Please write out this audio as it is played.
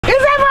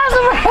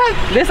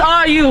This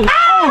all you.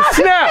 Oh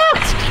snap!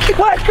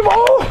 What? Come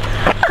on!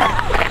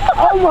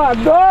 Oh my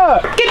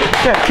God! Get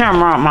that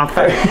camera out my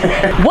face.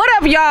 What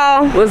up,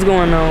 y'all? What's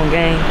going on,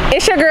 gang?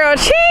 It's your girl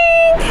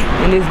Ching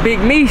and this big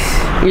Meesh.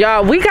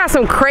 Y'all, we got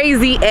some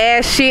crazy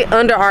ass shit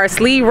under our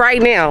sleeve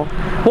right now.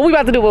 What we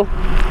about to do, boo?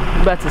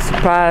 We about to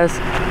surprise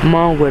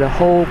mom with a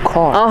whole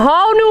car. A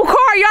whole new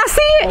car. Y'all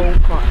see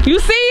it? You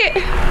see it?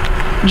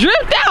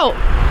 Dripped out.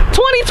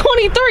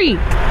 2023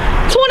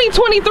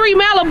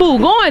 Malibu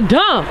going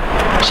dumb.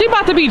 She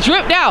about to be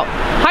dripped out.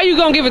 How you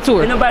gonna give it to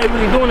her? Ain't nobody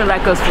really doing it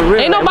like us for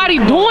real. Ain't nobody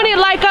doing it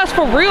like us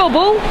for real,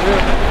 boo.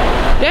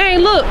 Yeah. Dang,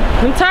 look,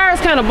 them tires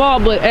kind of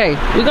bald, but hey,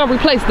 we gonna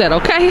replace that,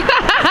 okay?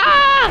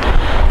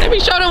 Let me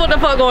show them what the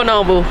fuck going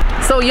on, boo.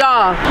 So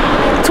y'all,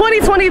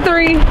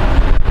 2023,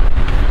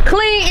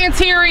 clean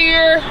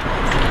interior.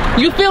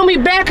 You feel me?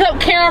 Backup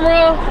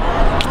camera,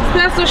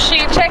 special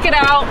shit. Check it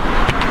out.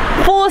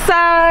 Full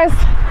size.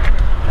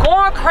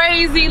 Going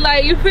crazy,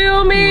 like, you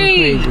feel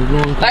me? Going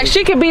crazy. Like,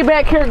 she could be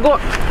back here going.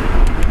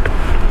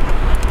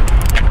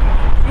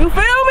 You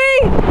feel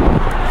me?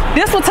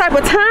 This what type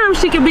of time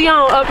she could be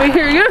on up in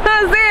here. You know what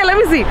I'm saying? Let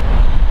me see.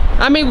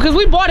 I mean, because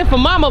we bought it for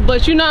mama,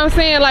 but you know what I'm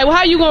saying? Like, well,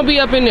 how you gonna be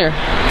up in there?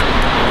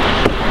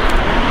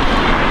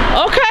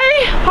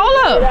 Okay, hold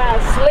up.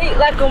 Sleep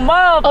like a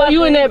motherfucker. Oh,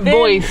 you and that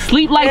boy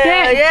sleep like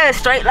that? Yeah,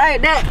 straight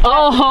like that.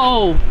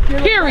 Oh,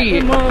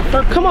 period.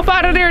 Come up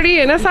out of there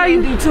then. That's how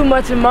you do too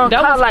much in my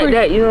car like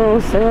that, you know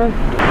what I'm saying?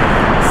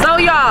 So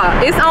y'all,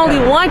 it's only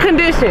one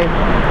condition.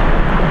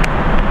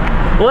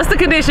 What's the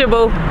condition,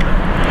 boo?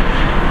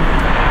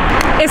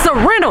 It's a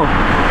rental.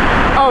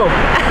 Oh.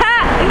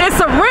 It's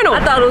a rental.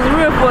 I thought it was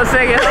real for a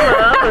second.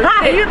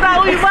 You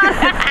thought we bought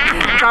it?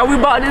 Thought we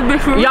bought this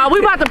bitch for real? Y'all, we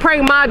about to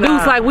prank my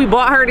deuce like we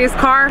bought her this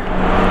car.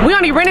 We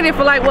only rented it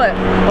for like what?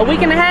 A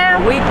week and a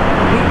half? A week and a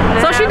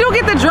half. So she do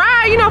get to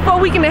drive, you know, for a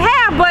week and a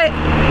half, but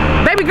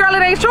baby girl,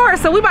 it ain't short,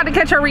 so we about to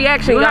catch her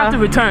reaction, y'all. You have to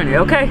return it,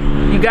 okay?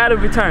 You gotta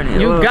return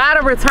it. You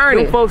gotta return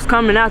it. Folks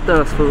coming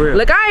after us for real.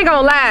 Look, I ain't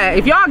gonna lie.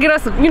 If y'all get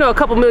us, you know, a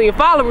couple million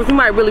followers, we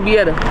might really be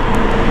able to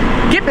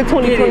get the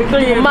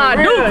 2023 with my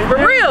dude, for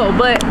real.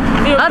 But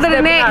other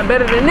than that,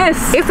 better than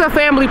this. It's a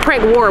family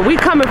prank war. We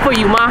coming for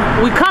you, ma.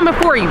 We coming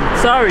for you.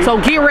 Sorry. So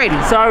get ready.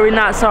 Sorry,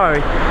 not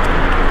sorry.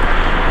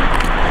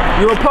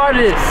 You're a part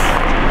of this.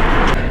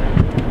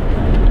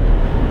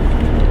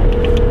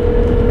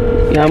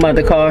 Yeah, I'm about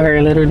to call her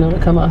and let her know to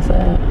come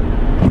outside.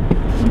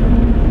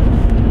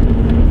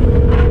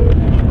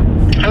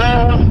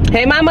 Hello.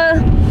 Hey,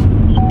 mama.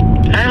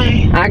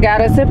 Hi. I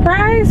got a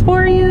surprise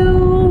for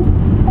you.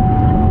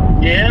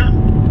 Yeah.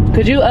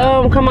 Could you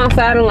come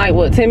outside in like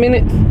what, 10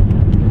 minutes?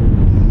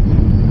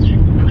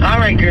 All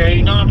right, girl.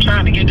 You know I'm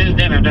trying to get this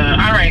dinner done.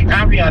 All right,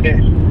 I'll be out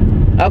there.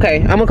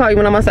 Okay, I'm gonna call you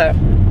when I'm outside.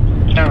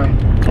 All right.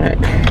 All right.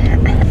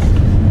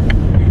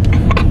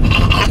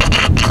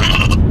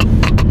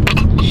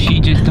 She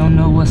just don't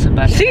know what's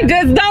about. She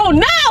just don't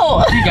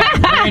know. She got a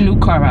brand new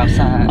car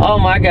outside. Oh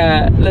my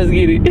God, let's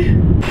get it.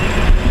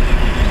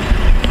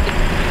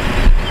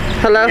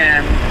 Hello?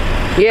 Yeah.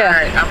 Yeah. All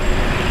right.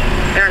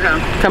 There I go.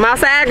 Come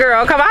outside,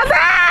 girl. Come outside.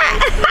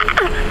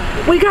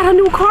 We got a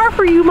new car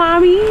for you,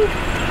 mommy.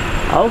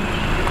 Oh,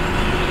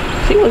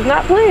 she was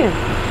not playing.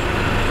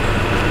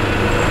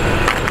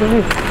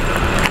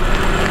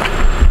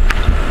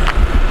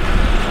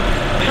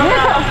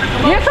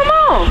 Yeah, come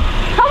on.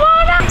 Come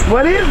on now.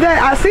 What is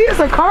that? I see it's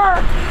a car.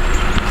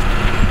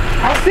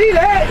 I see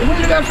that. Where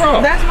did that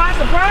from? That's my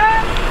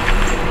surprise?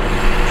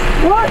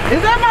 What?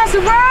 Is that my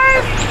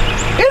surprise?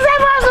 Is that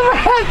my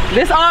surprise?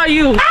 This all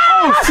you.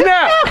 Oh,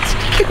 snap.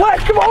 What?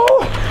 Come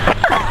on.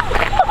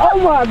 Oh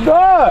my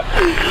God.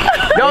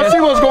 Y'all see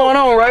what's going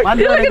on, right? Look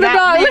at the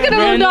dog. Look at the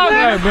little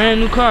dog. Brand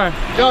new car.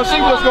 Y'all see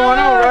what's going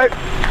on, right?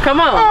 Come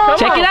on. Come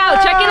Check on. it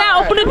out. Check it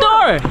out. Open the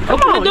door.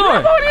 Open the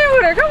door. Come on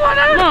in there. Come on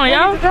out. Come on,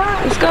 y'all.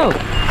 Let's go.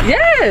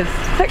 Yes.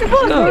 Take a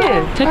look.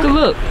 Yeah. Take a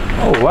look.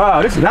 Oh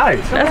wow, this is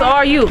nice. That's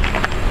all you.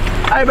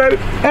 Hey baby,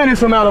 and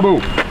it's a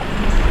Malibu.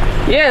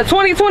 Yeah,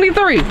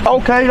 2023.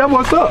 Okay, that's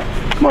what's up.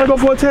 Come on, go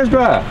for a test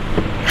drive.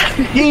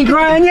 You ain't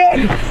crying yet?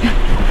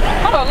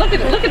 Hold on, look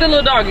at the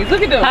little doggies.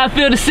 Look at them. How I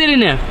feel to sit in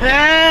there?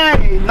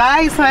 Hey,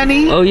 nice,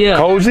 honey. Oh yeah.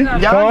 Cozy. Y'all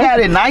got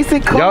it nice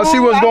and cool. Y'all see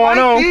what's going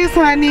on? This,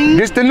 honey.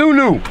 This the new.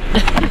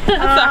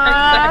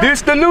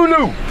 This the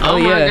new. Oh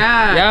my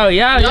God.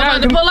 Y'all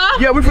about to pull off?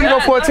 Yeah, we finna go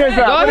for a test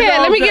drive. Go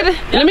ahead. Let me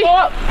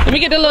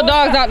get the little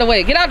dogs out the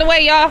way. Get out the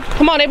way, y'all.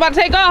 Come on, they about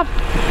to take off.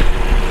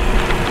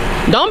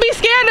 Don't be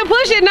scared to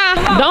push it now.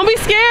 Don't be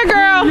scared,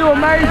 girl. You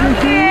amazing,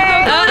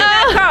 Ching.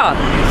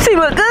 She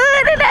look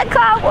good in that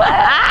car, boy.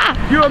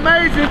 You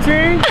amazing,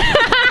 Ching.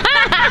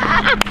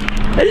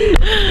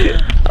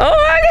 Oh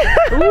my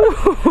God.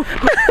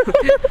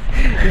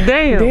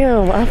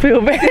 Damn, I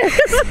feel bad.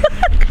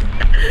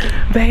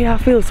 Babe, I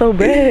feel so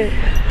bad.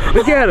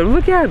 Look at him.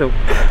 Look at him.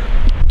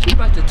 You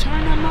about to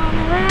turn that mom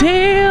around?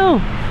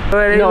 Damn.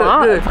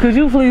 No, could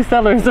you please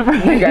tell her it's a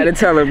prank? You gotta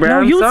tell her, bro.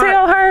 No, you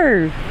tell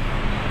her.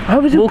 Why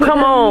would you? Well,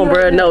 come on,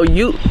 bro. No,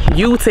 you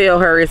tell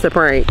her it's a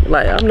prank.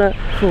 Like, I'm not.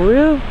 For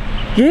real?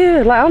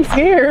 Yeah, like I'm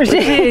scared.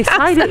 She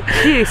excited.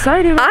 She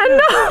excited. Right I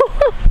know.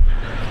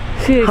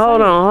 She excited.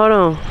 Hold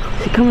on.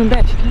 She coming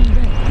back. She coming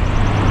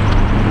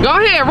back. Go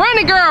ahead, run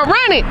it, girl,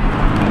 run it.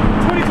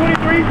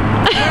 2023.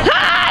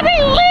 They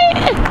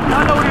lit.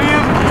 I know what it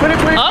is.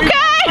 2023.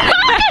 Okay.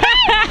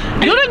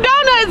 You the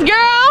donuts,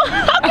 girl.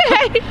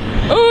 Okay.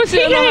 Oh, she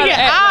can't get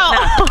out.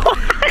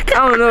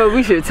 I don't know if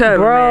we should tell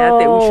them, man. I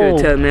think we should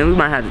tell them, man. We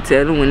might have to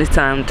tell them when it's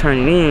time to turn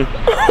it in.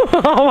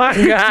 Oh my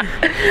God.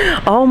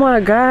 Oh my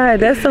God.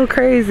 That's so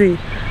crazy.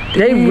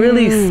 They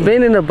really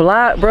spinning the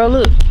block, bro.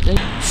 Look.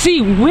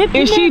 She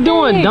whipping. Is she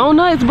doing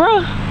donuts,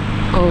 bro?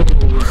 Oh,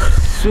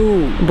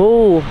 shoot.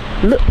 Boo.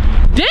 Look.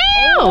 Damn.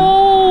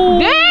 Oh.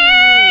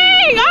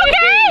 Dang.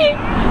 Okay.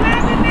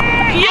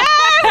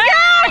 Yes,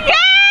 girl.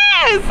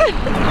 Yes.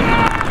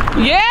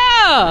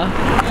 Yeah.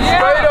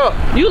 Straight up.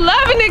 You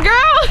loving it, girl.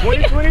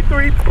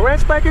 2023,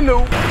 brand spanking new.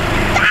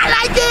 I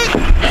like it.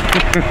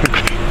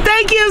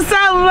 Thank you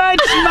so much,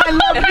 my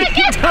lovely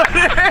daughter.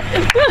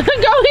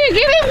 Go ahead,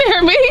 get in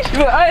there, Meesh.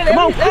 Come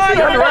on,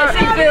 what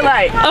she feel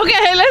like?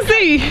 Okay, let's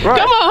see. Right.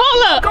 Come on,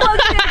 hold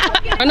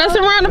up. And that's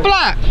around the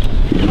block.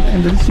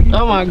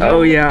 Oh my God.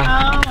 Oh yeah.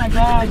 Oh my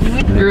God.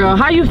 Girl,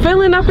 how you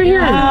feeling up in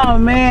here? Oh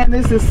man,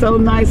 this is so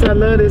nice. I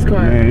love this car.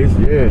 Man,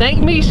 yeah. Thank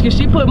Meesh, because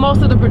she put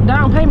most of the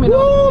down payment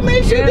on. Ooh,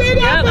 man, she did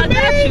that for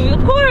me.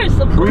 Of course.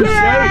 Appreciate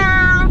it.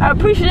 I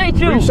appreciate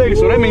you. Appreciate it.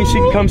 So that means she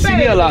can come see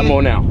me a lot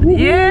more now.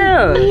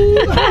 Yeah.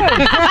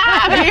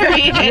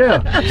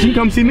 Yeah, she can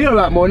come see me a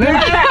lot more now.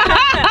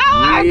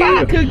 I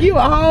gotta cook you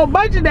a whole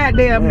bunch of that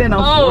damn dinner.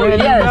 Oh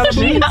yeah.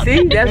 See,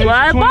 that's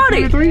why I bought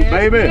it.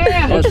 Baby.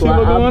 That's why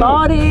I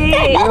bought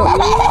it.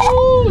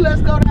 Ooh,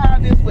 let's go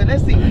down this way.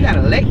 Let's see. We got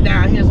a lake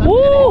down here. So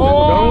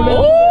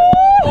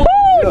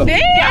Ooh,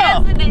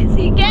 damn.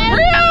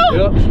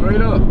 Real? Yep,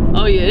 straight up.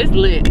 Oh yeah, it's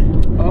lit.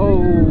 Oh,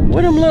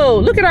 What them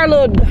little, look at our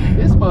little,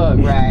 this mug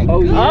right.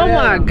 Oh, yeah. oh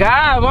my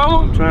God, mama.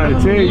 I'm trying to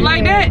tell you. You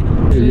like that?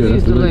 Yeah,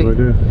 that's the lake right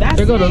there. That's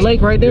There go the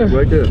lake right there.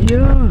 Right there.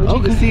 Yeah. But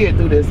you can see it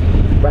through this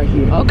right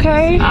here.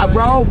 Okay. I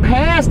rode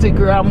past it,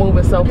 girl. I'm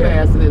moving so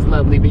fast in this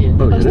lovely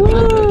vehicle. Oh, yeah, that's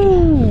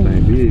Woo.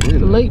 big, The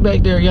isn't it? lake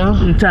back there, y'all.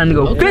 I'm trying to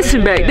go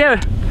fishing back there.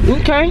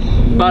 Okay.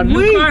 Bought a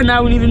new car,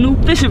 now we need a new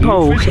fishing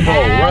pole. Fishing pole,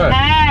 right.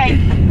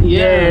 Hey,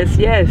 Yes,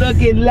 yes.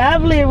 looking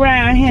lovely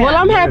around here. Well,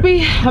 I'm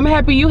happy. I'm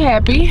happy you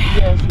happy.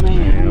 Yes,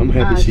 ma'am. I'm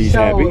happy she's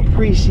happy. I so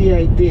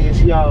appreciate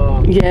this,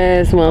 y'all.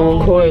 Yes, mama.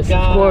 Of course,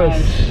 of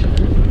course.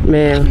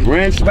 Man,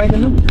 Brand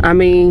spanking new. I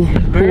mean,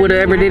 who would have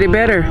ever did it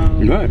better?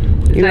 Right.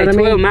 You know Like what I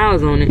 12 mean?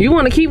 miles on it. You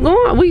want to keep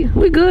going?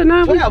 We good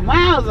now? 12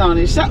 miles on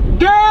it.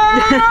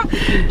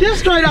 Girl, just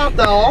straight off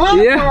the wall.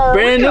 Yeah,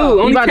 brand new.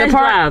 Only You about to test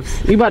park?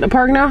 drives. You about to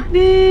park now?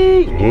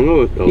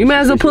 You might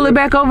as well pull it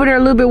back over there a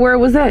little bit where it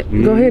was at.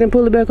 Go ahead and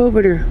pull it back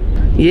over there.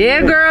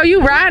 Yeah, girl,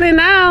 you riding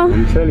now.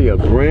 I'm telling you, a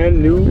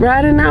brand new.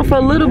 Riding now for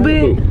a little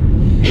bit.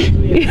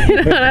 You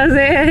know what I'm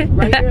saying?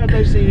 Right here,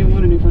 they see them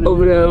one in front of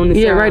Over there on the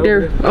side. Yeah, right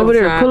there. Over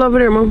there. Pull over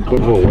there, mom.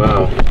 Oh,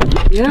 wow.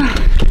 Yeah.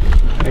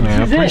 Hey,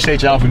 man, I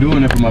appreciate y'all for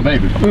doing it for my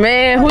baby.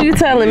 Man, who you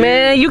telling,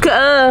 man? You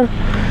could,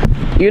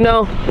 you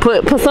know,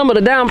 put some of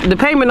the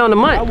payment on the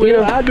month. You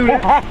know, I'll do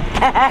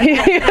that. you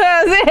know what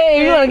I'm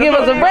saying? You want to give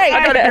us a break?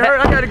 I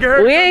gotta get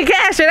her. We ain't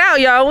cash it out,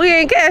 y'all. We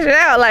ain't cash it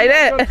out like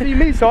that. See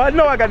me, so I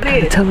know I got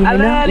this. Tell me I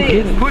now. love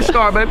this. Push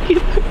start,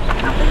 baby.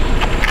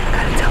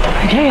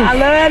 I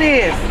love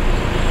this.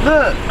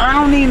 Look, I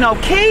don't need no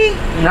key.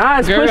 Nah,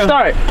 it's push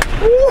start.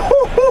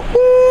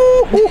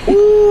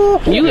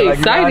 You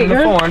excited,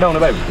 girl? Don't it,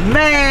 baby?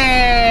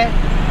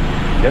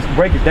 Man. Let's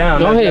break it down.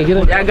 Go ahead, get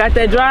it. I got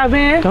that drive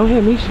in. Go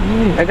ahead,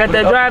 Meesh. I got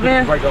that drive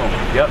in. Right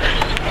on. Yep.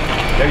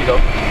 There you go.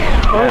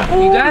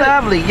 Ooh, got it?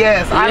 lovely.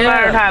 Yes, I Yeah.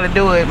 learned how to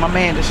do it. My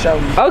man just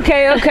showed me.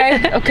 Okay,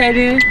 okay. Okay,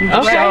 then.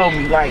 Showed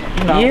me, like,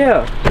 you know,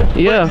 Yeah.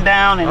 Yeah.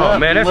 down and up. Oh,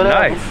 man, that's and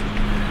whatever. nice.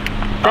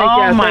 Thank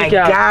Oh y'all, my thank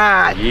y'all.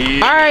 God.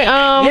 Yeah. All right.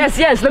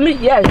 Yes, let me,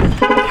 yes.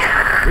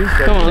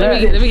 Come on.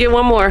 Let me get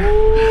one more.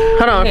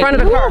 Hold on. In front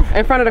of the car.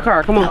 In front of the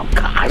car. Come on.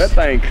 That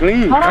thing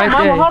clean. Hold on,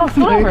 mama. Hold on.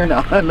 Slower.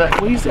 No,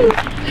 look, what you say?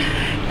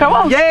 Come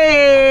on. Yeah.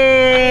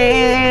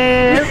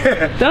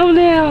 Thumb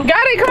down.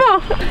 Got it. Come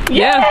on.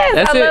 Yeah, Yes,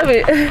 that's I it. love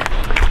it.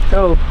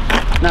 So,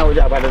 Now what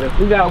y'all about to do?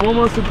 we got one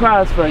more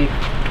surprise for you.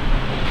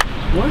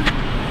 What?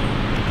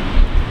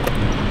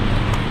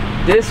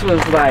 This was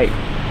like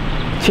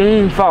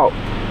CHYNG fault.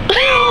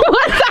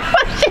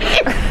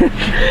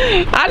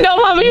 I know,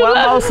 mama. You One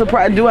love more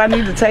surprise. Do I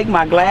need to take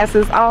my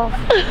glasses off?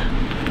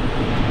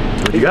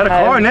 You got a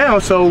car now,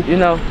 so You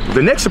know,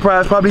 the next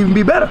surprise probably even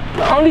be better.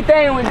 the only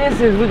thing with this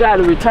is we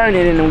gotta return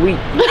it in a week.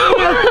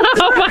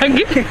 Oh my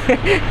God.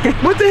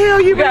 What the hell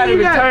you We gotta mean?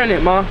 You got? return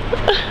it, Mom.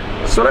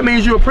 So that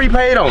means you're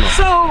prepaid on them.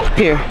 So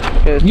Here.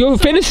 You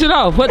finish it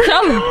off. What?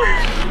 Tell her.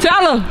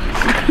 Tell her.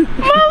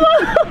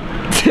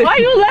 Why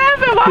you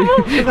laughing,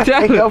 mama?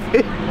 Tell her.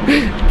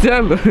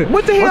 Tell her.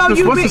 what the hell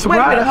you what's the mean?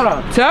 Wait a minute, surprise? hold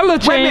on. Tell her,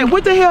 Wait a minute, CHYNG.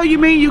 what the hell you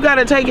mean you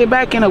gotta take it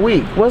back in a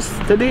week? What's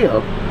the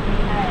deal?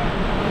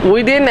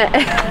 We didn't.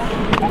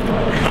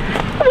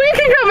 We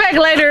can come back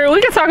later.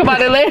 We can talk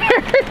about it later.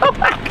 Oh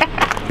my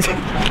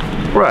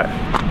God. Right.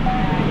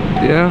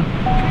 Yeah.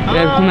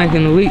 gotta come back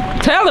in a week.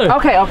 Tell her.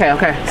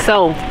 Okay.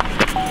 So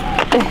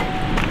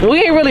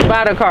we ain't really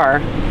buy the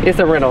car. It's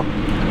a rental.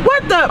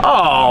 What the?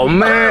 Oh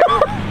man.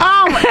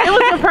 It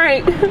was a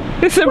prank.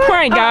 It's a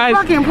prank, guys. A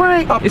fucking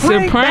prank. It's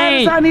a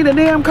prank. I need a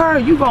damn car.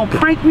 You gonna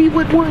prank me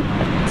with one?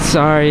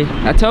 Sorry,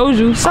 I told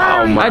you.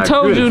 Sorry. I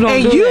told you don't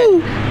and do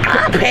you,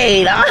 that. I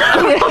paid.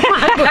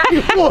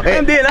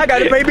 And then I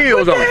gotta pay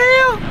bills on it.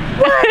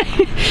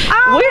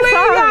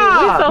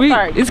 We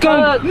sorry. It's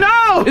gonna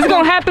no. It's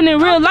gonna happen in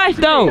real life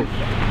though.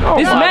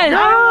 It's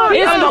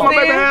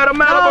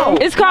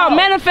it's called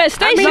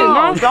manifestation, No,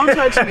 Mom. don't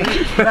touch me.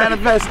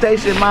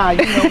 Manifestation, Ma.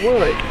 You know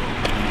what?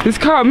 It's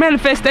called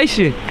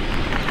manifestation.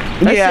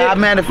 Yeah, I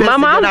manifested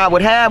that I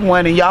would have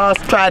one, and y'all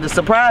tried to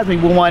surprise me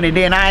with one, and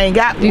then I ain't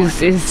got one.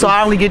 So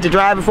I only get to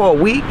drive it for a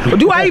week. Or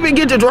do I even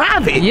get to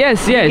drive it?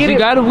 Yes, you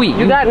got a week.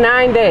 You got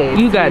 9 days.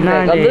 You got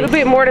 9 days. A little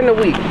bit more than a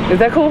week. Is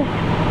that cool?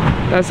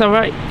 That's all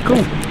right.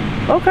 Cool.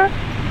 Okay.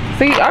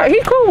 See,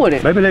 he cool with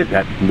it. Maybe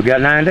we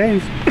got 9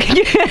 days.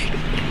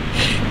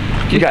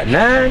 You got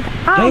 9?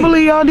 I don't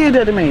believe y'all did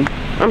that to me.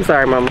 I'm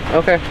sorry, Mama.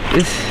 Okay.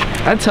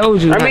 I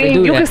told you not to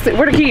do you that. can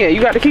where the key at?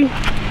 You got the key?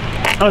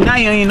 Oh, now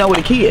you don't even know where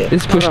the key is.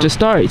 It's push to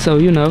start, so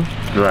you know.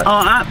 Right.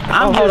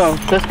 Hold on.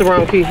 That's the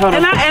wrong key. Hold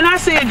on. And I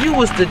said you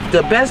was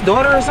the best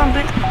daughter or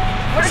something?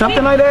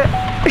 Something like that?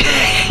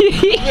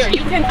 Here,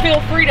 you can feel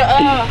free to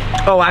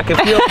Oh, I can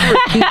feel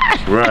free.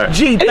 Right.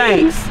 Gee,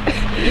 thanks.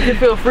 You can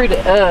feel free to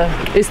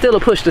it's still a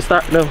push to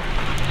start though.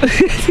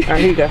 Alright, here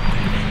you go.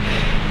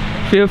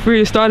 Feel free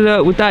to start it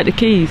up without the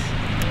keys.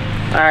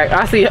 Alright,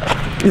 I see you.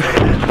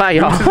 Bye,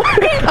 y'all.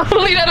 I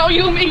believe that on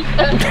you, me.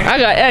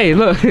 Hey,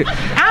 look.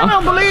 I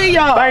don't believe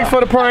y'all. Thanks for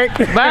the prank.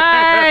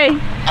 Bye.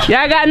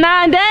 Y'all got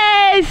 9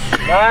 days.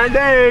 9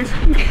 days.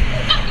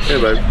 Hey,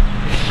 baby.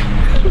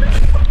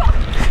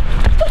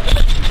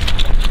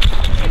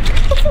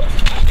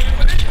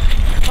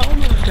 Oh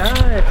my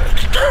God.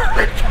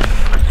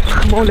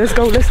 Come on, let's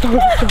go.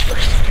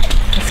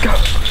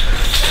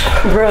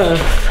 Bruh,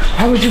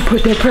 Why would you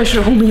put that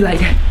pressure on me like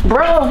that?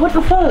 bruh, what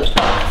the fuck?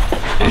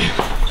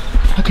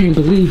 I can't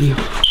believe you.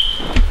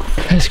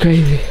 That's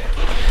crazy.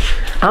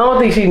 I don't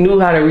think she knew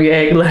how to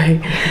react.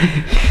 Like,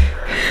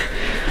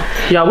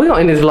 y'all, we gonna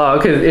end this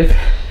vlog because if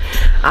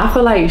I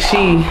feel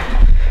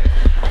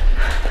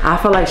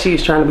like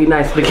she's trying to be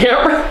nice to the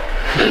camera.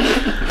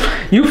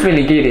 You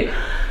finna get it.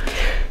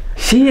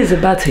 She is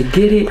about to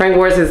get it. Prank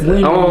Wars is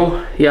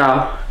on,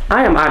 y'all.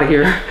 I am out of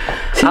here.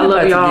 I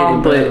love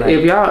y'all, but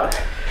if y'all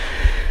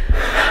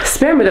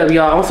spam it up,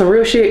 y'all, on some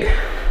real shit.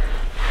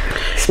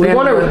 We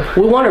want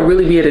to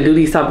really be able to do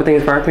these type of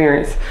things for our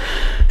parents.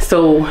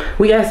 So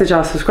we ask that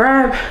y'all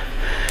subscribe,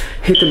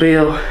 hit the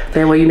bell.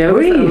 That way you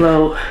never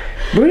upload.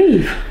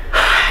 Breathe.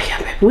 Yeah,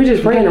 baby, we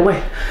just ran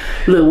away.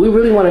 Look, we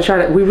really want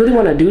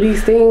to do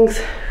these things.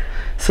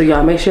 So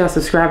y'all make sure y'all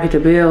subscribe, hit the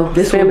bell.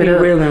 This will be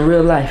real in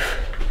real life.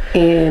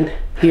 And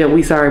yeah,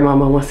 we sorry,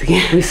 Mama, once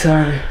again. We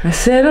sorry. I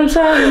said I'm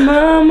sorry,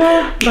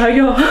 Mama. Bye,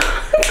 y'all.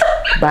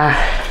 Bye.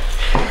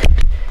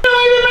 It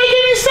don't even make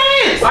any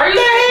sense. Are you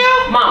What the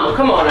hell? Mama,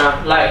 come on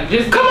now. Like,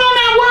 just Come on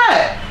now,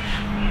 what?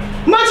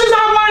 Much as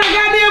I want a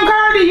goddamn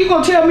car, then you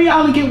gonna tell me I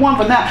only get one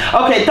for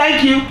now. Okay,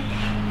 thank you.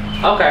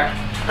 Okay.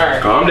 All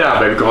right. Calm down,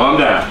 baby. Calm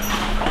down.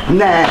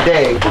 9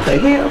 days. What the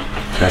hell?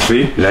 Now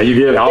see? Now you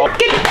get all.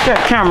 Get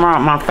that camera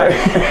out my face.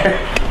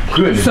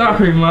 Goodness.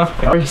 Sorry, Ma.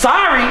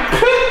 Sorry.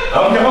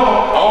 I'm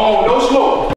gone. Oh, no smoke.